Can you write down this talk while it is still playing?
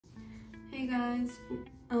guys,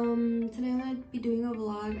 today I'm gonna be doing a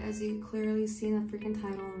vlog. As you clearly see in the freaking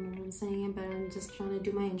title, I'm saying it, but I'm just trying to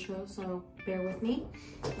do my intro, so bear with me.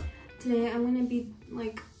 Today I'm gonna be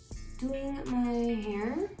like doing my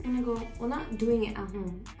hair. I'm gonna go, well, not doing it at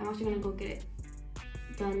home. I'm actually gonna go get it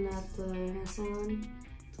done at the hair salon.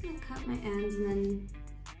 I'm gonna cut my ends and then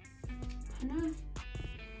kind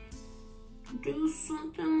of do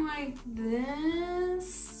something like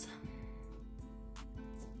this.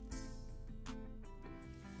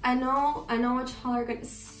 I know what y'all are gonna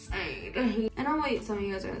say. I know what some of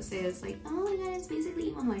you guys are gonna say is like, oh my god, it's basically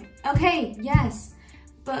emo hair. Okay, yes,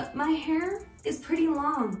 but my hair is pretty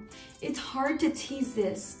long. It's hard to tease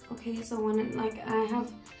this. Okay, so when like I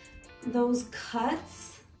have those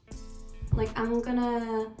cuts, like I'm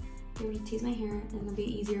gonna be able to tease my hair and it'll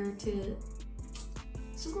be easier to,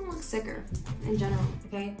 it's just gonna look sicker in general,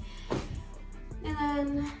 okay? And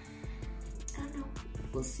then, I don't know.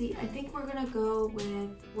 We'll see. I think we're gonna go with,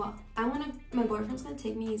 well, my boyfriend's gonna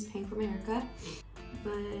take me, he's paying for my haircut,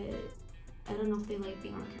 but I don't know if they like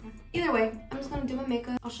being on camera. Either way, I'm just gonna do my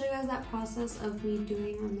makeup. I'll show you guys that process of me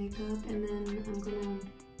doing my makeup, and then I'm gonna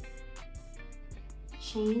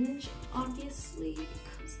change, obviously,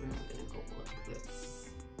 because we're not gonna go like this.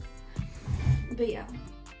 But yeah.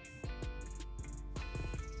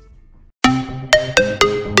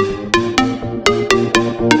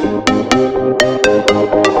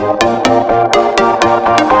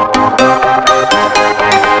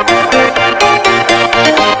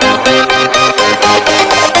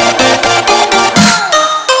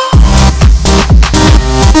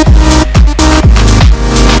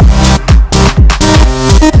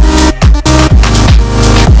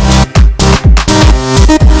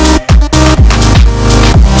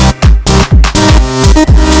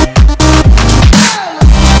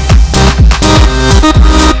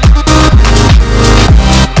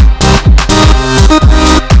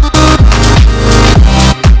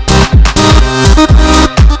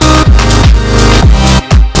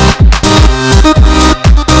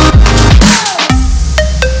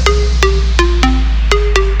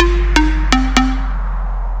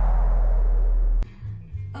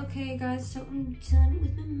 Okay guys, so I'm done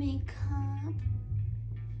with my makeup.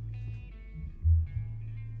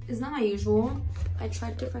 It's not my usual. I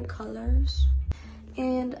tried different colors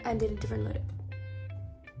and I did a different lip.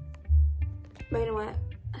 But you know what?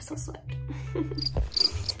 I still slept.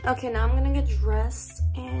 Okay, now I'm gonna get dressed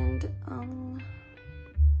and I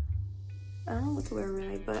don't know what to wear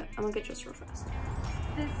really, but I'm gonna get dressed real fast.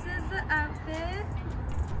 This is the outfit.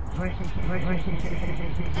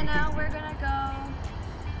 And now we're gonna go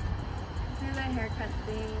do the haircut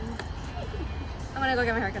thing. I'm gonna go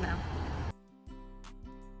get my haircut now.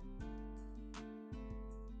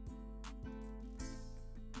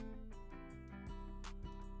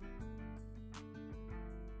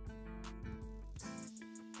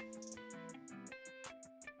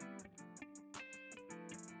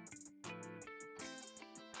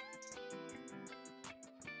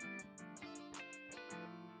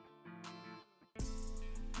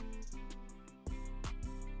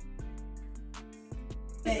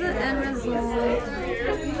 This is the end result.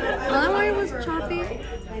 All I wanted was choppy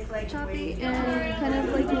and kind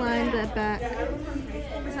of like lined that back.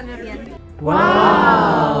 Let's end it at the end.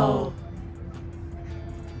 Wow!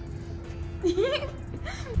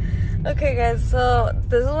 Okay guys, so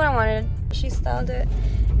this is what I wanted. She styled it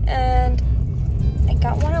and I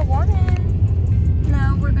got what I wanted.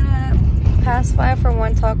 Now we're gonna pass by for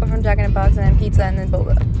one taco from Jack in the Box and then pizza and then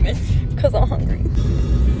boba. Cause I'm hungry.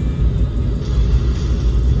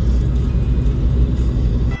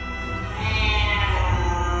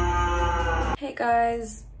 Hey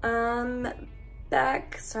guys, I'm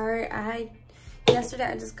back. Sorry, yesterday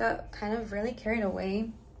I just got kind of really carried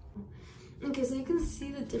away. Okay, so you can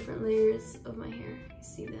see the different layers of my hair. You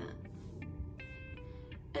see that?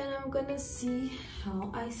 And I'm gonna see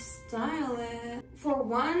how I style it. For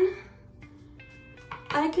one,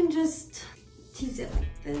 I can just tease it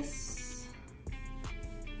like this,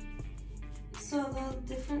 so the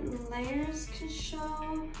different layers can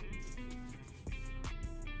show.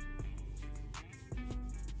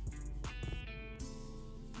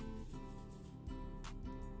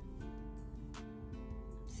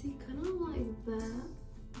 See, kind of like that.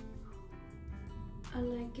 I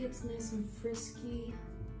like it, it's nice and frisky.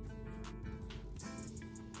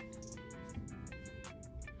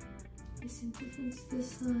 You see the difference this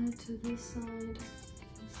side to this side,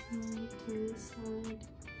 this side to this side,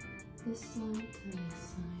 this side to this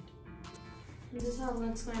side. And this is how it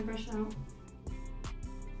looks when I brush out.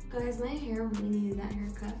 Guys, my hair really needed that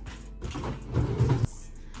haircut.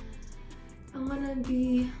 I'm gonna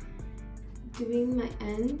be doing my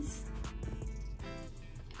ends,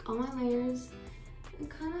 like all my layers, and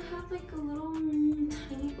kind of have like a little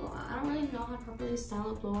tiny blowout. I don't really know how to properly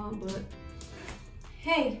style a blowout, but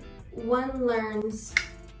hey, one learns.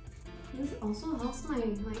 This also helps my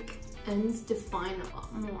like ends define a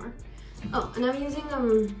lot more. Oh, and I'm using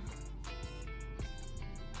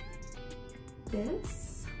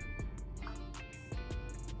this.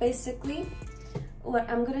 Basically, what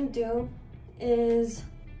I'm gonna do is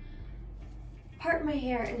part my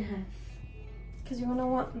hair in half, because you're gonna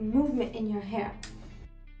want movement in your hair.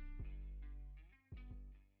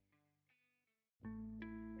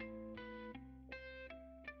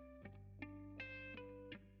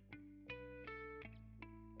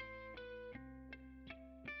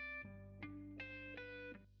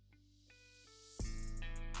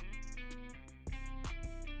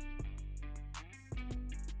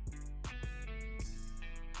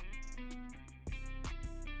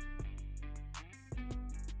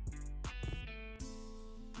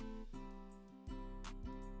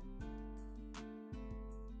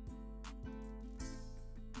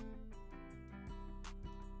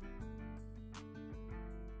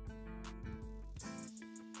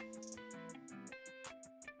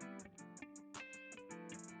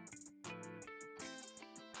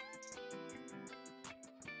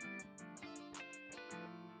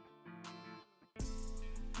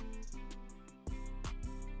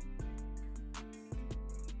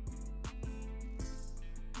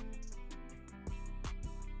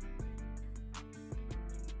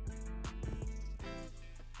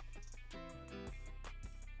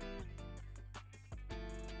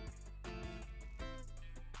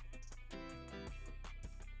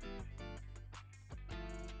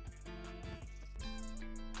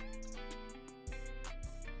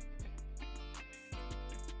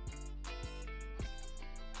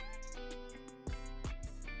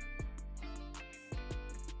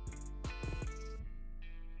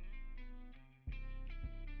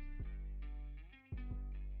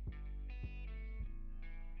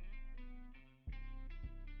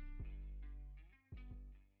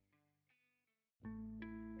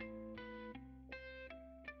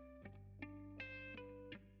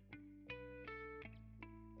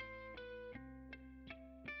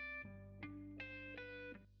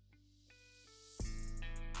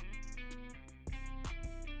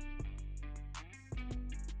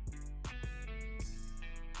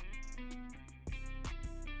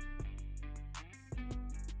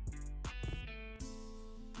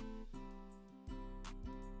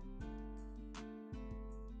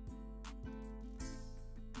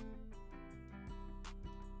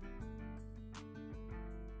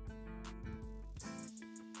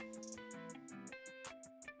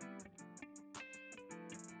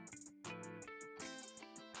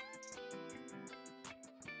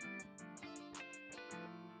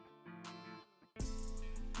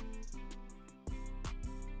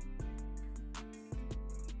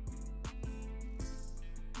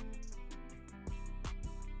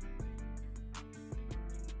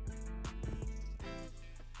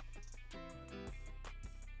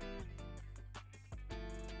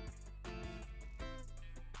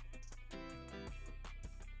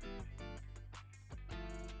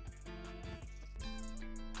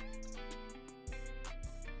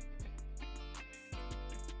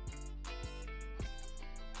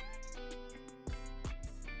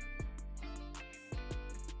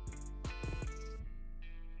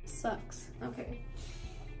 Sucks. Okay.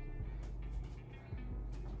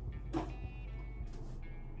 I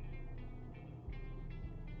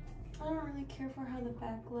don't really care for how the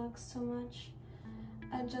back looks so much.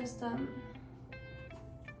 I just know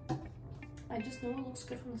it looks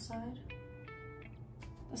good from the side.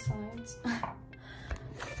 The sides.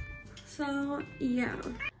 So yeah.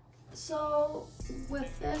 So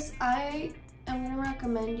with this, I am gonna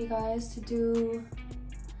recommend you guys to do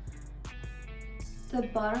the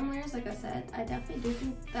bottom layers. Like I said, I definitely do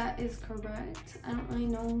think that is correct. I don't really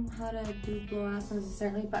know how to do blowouts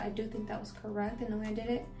necessarily, but I do think that was correct in the way I did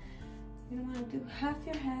it. You're gonna wanna do half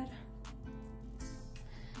your head.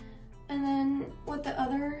 And then with the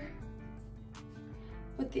other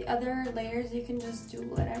layers, you can just do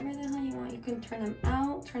whatever the hell you want. You can turn them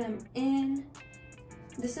out, turn them in.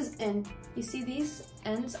 This is in. You see these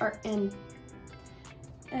ends are in.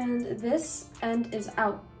 And this end is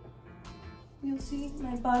out. You'll see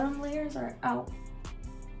my bottom layers are out.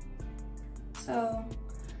 So,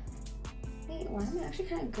 wait, why am I actually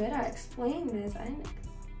kind of good at explaining this?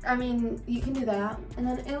 I mean, you can do that. And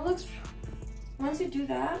then it looks, once you do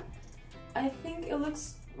that, I think it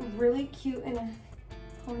looks really cute in a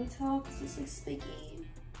ponytail because it's like spiky.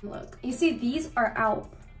 Look, you see these are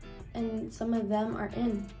out. and some of them are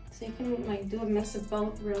in. So you can like do a mix of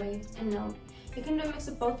both really, and no, you can do a mix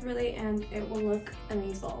of both really, and it will look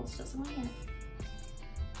amazing. It's just my hair.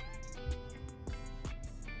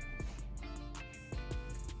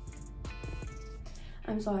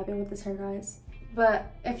 I'm so happy with this hair, guys.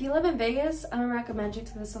 But if you live in Vegas, I don't recommend you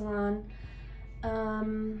to the salon. I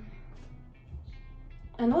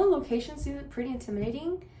know the location seems pretty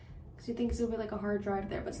intimidating because you think it's gonna be like a hard drive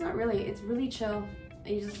there, but it's not really. It's really chill.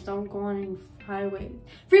 You just don't go on any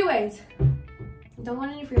freeways. Don't go on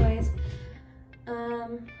any freeways.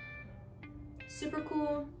 Super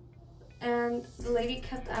cool. And the lady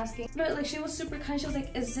kept asking, but like she was super kind. She was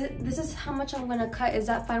like, this is how much I'm gonna cut. Is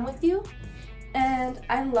that fine with you? And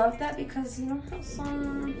I love that because you know how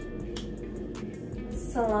some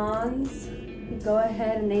salons go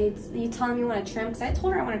ahead and you tell them you want to trim, because I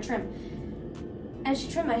told her I want to trim, and she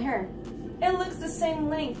trimmed my hair. It looks the same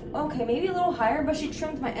length. Okay, maybe a little higher, but she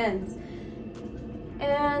trimmed my ends.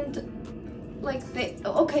 And like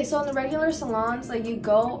okay, so in the regular salons, like you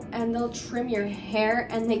go and they'll trim your hair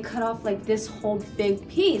and they cut off like this whole big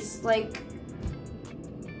piece, like.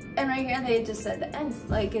 And right here, they just said the ends.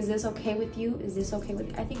 Like, is this okay with you? Is this okay with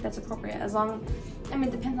you? I think that's appropriate. As long, I mean,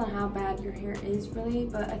 it depends on how bad your hair is, really.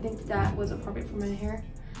 But I think that was appropriate for my hair.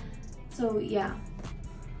 So, yeah.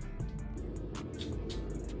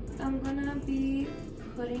 I'm gonna be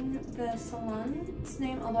putting the salon's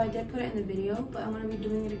name, although I did put it in the video, but I'm gonna be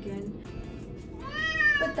doing it again.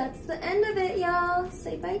 But that's the end of it, y'all.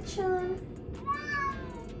 Say bye, Chum.